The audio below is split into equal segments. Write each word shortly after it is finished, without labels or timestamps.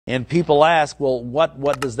And people ask, well,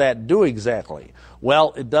 what does that do exactly?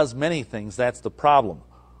 Well, it does many things. That's the problem.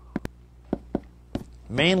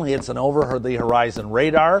 Mainly, it's an over-the-horizon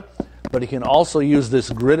radar, but it can also use this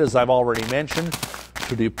grid, as I've already mentioned,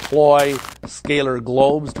 to deploy scalar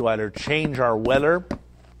globes to either change our weather,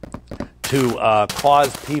 to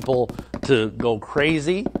cause people to go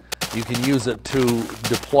crazy. You can use it to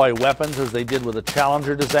deploy weapons, as they did with the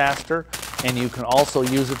Challenger disaster, and you can also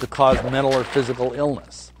use it to cause mental or physical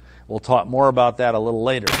illness. We'll talk more about that a little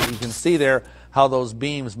later. But you can see there how those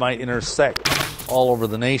beams might intersect all over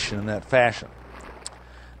the nation in that fashion.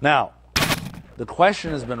 Now, the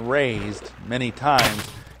question has been raised many times,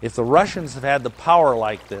 if the Russians have had the power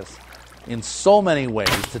like this in so many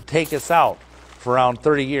ways to take us out for around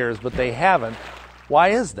 30 years, but they haven't, why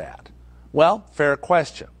is that? Well, fair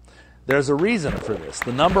question. There's a reason for this.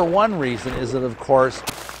 The number one reason is that, of course,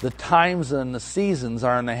 the times and the seasons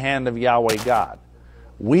are in the hand of Yahweh God.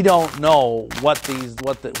 We don't know what his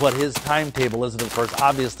timetable is, and of course,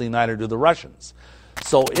 obviously, neither do the Russians.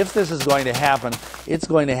 So if this is going to happen, it's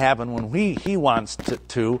going to happen when he wants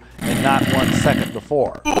to, and not 1 second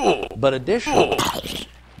before. But additionally,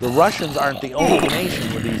 the Russians aren't the only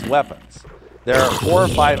nation with these weapons. There are 4 or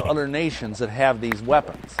 5 other nations that have these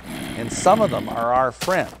weapons, and some of them are our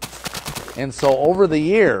friends. And so over the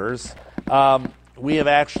years, we have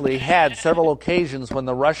actually had several occasions when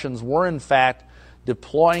the Russians were, in fact,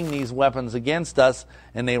 deploying these weapons against us,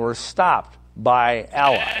 and they were stopped by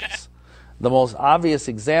allies. The most obvious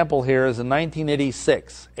example here is in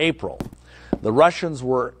 1986, April. The Russians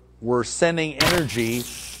were sending energy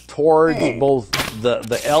towards both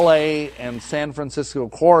the LA and San Francisco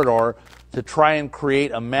corridor to try and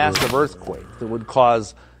create a massive earthquake that would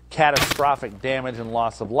cause catastrophic damage and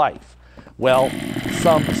loss of life. Well,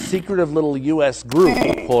 some secretive little U.S. group,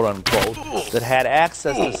 quote unquote, that had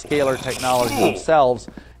access to scalar technology themselves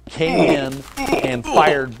came in and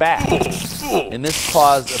fired back. And this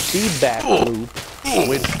caused a feedback loop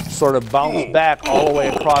which sort of bounced back all the way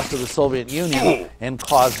across to the Soviet Union and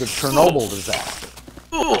caused the Chernobyl disaster.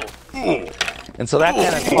 And so that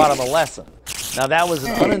kind of taught them a lesson. Now, that was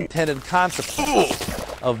an unintended consequence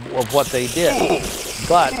of what they did.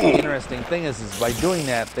 But the interesting thing is by doing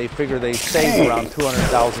that, they figure they saved around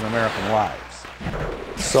 200,000 American lives.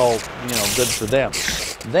 So, good for them.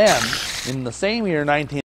 Then, in the same year,